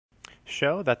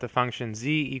show that the function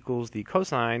z equals the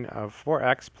cosine of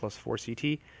 4x plus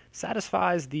 4ct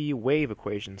satisfies the wave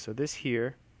equation. So this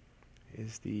here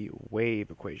is the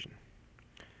wave equation.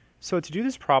 So to do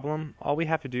this problem, all we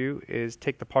have to do is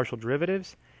take the partial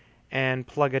derivatives and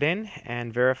plug it in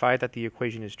and verify that the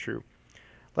equation is true.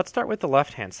 Let's start with the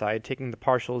left-hand side, taking the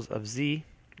partials of z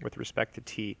with respect to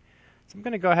t. So I'm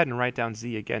going to go ahead and write down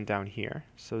z again down here.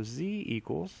 So z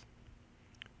equals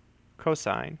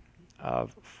cosine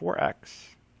of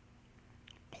 4x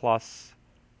plus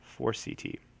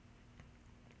 4ct.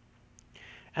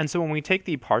 And so when we take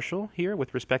the partial here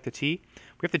with respect to t,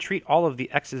 we have to treat all of the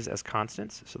x's as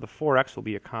constants, so the 4x will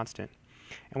be a constant.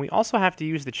 And we also have to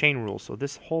use the chain rule, so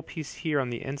this whole piece here on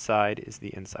the inside is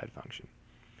the inside function.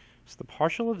 So the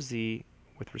partial of z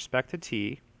with respect to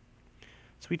t,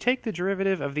 so we take the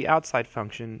derivative of the outside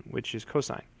function, which is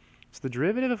cosine. So the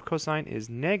derivative of cosine is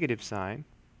negative sine,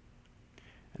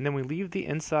 and then we leave the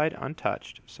inside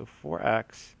untouched, so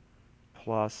 4x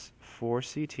plus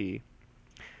 4ct.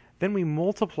 Then we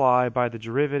multiply by the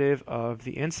derivative of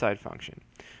the inside function.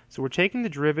 So we're taking the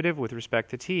derivative with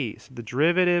respect to t. So the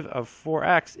derivative of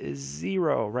 4x is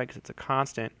 0, right, because it's a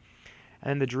constant.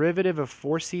 And the derivative of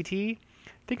 4ct,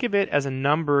 think of it as a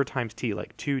number times t,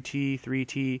 like 2t,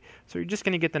 3t. So you're just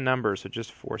going to get the number, so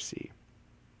just 4c.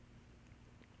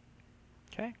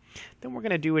 Okay, then we're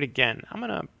going to do it again. I'm going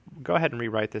to go ahead and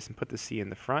rewrite this and put the c in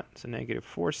the front. So negative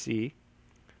 4c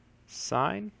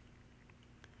sine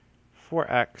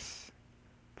 4x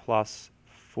plus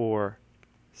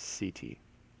 4ct.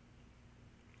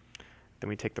 Then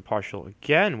we take the partial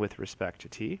again with respect to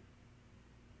t.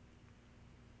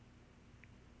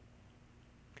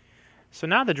 So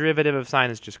now the derivative of sine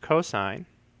is just cosine.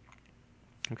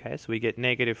 Okay, so we get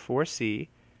negative 4c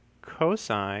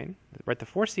cosine, right, the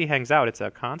 4c hangs out, it's a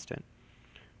constant,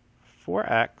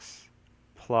 4x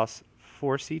plus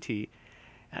 4ct.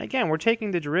 And again, we're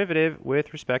taking the derivative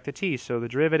with respect to t. So the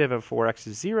derivative of 4x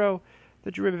is 0.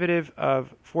 The derivative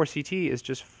of 4ct is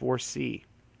just 4c.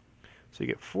 So you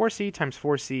get 4c times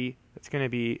 4c. That's going to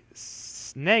be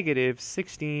negative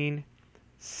 16c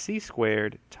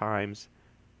squared times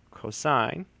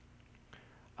cosine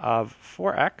of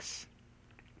 4x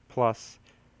plus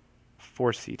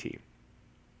 4ct.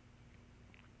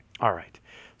 All right.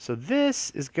 So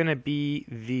this is going to be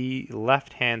the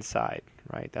left-hand side,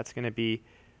 right? That's going to be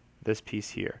this piece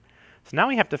here. So now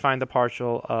we have to find the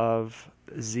partial of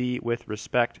z with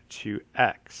respect to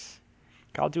x.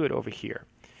 I'll do it over here.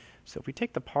 So if we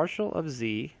take the partial of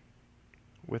z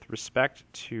with respect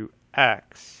to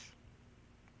x,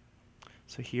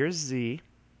 so here's z.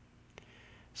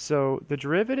 So the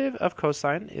derivative of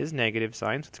cosine is negative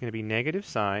sine, so it's going to be negative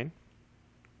sine.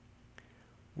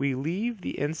 We leave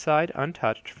the inside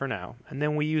untouched for now, and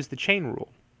then we use the chain rule.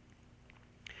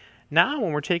 Now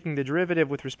when we're taking the derivative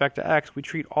with respect to x, we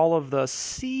treat all of the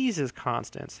c's as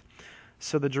constants.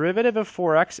 So the derivative of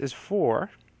 4x is 4,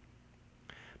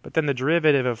 but then the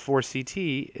derivative of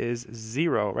 4ct is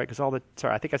 0, right? Because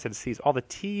I think I said c's, all the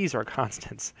t's are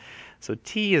constants. So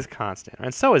t is constant,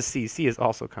 and so is c. C is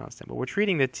also constant, but we're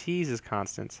treating the t's as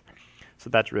constants, so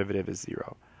that derivative is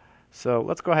 0. So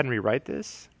let's go ahead and rewrite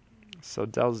this. So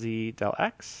del z del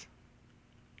x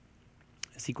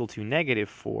is equal to negative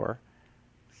 4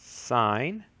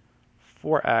 sine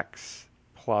 4x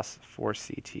plus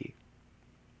 4ct.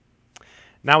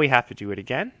 Now we have to do it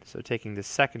again. So taking the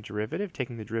second derivative,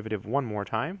 taking the derivative one more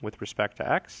time with respect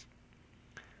to x.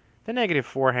 The negative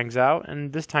 4 hangs out,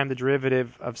 and this time the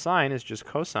derivative of sine is just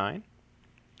cosine.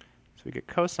 So we get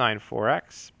cosine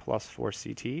 4x plus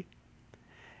 4ct.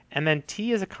 And then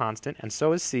t is a constant, and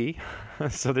so is c.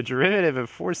 So the derivative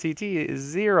of 4ct is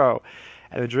 0,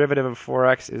 and the derivative of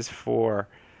 4x is 4.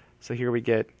 So here we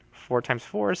get 4 times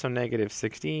 4, so negative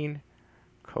 16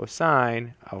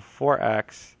 cosine of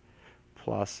 4x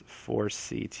plus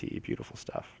 4ct. Beautiful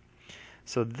stuff.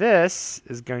 So this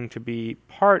is going to be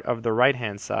part of the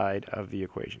right-hand side of the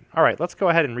equation. All right, let's go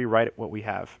ahead and rewrite what we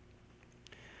have.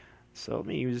 So let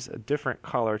me use a different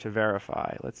color to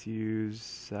verify. Let's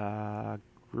use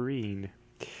green.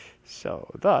 So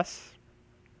thus,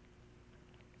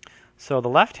 the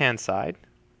left-hand side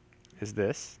is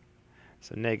this.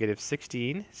 So negative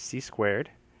 16c squared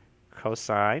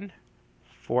cosine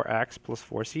 4x plus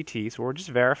 4ct. So we're just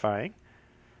verifying.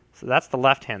 So that's the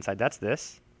left-hand side. That's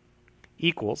this.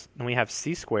 Equals. And we have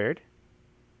c squared.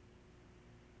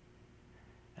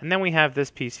 And then we have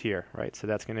this piece here, right? So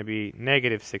that's going to be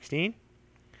negative 16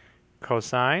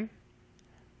 cosine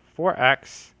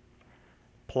 4x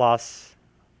plus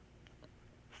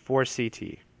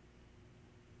 4ct.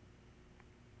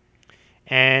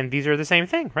 And these are the same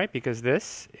thing, right? Because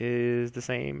this is the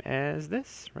same as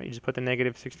this, right? You just put the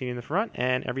negative 16 in the front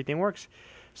and everything works.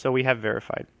 So we have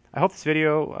verified. I hope this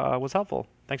video was helpful.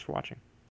 Thanks for watching.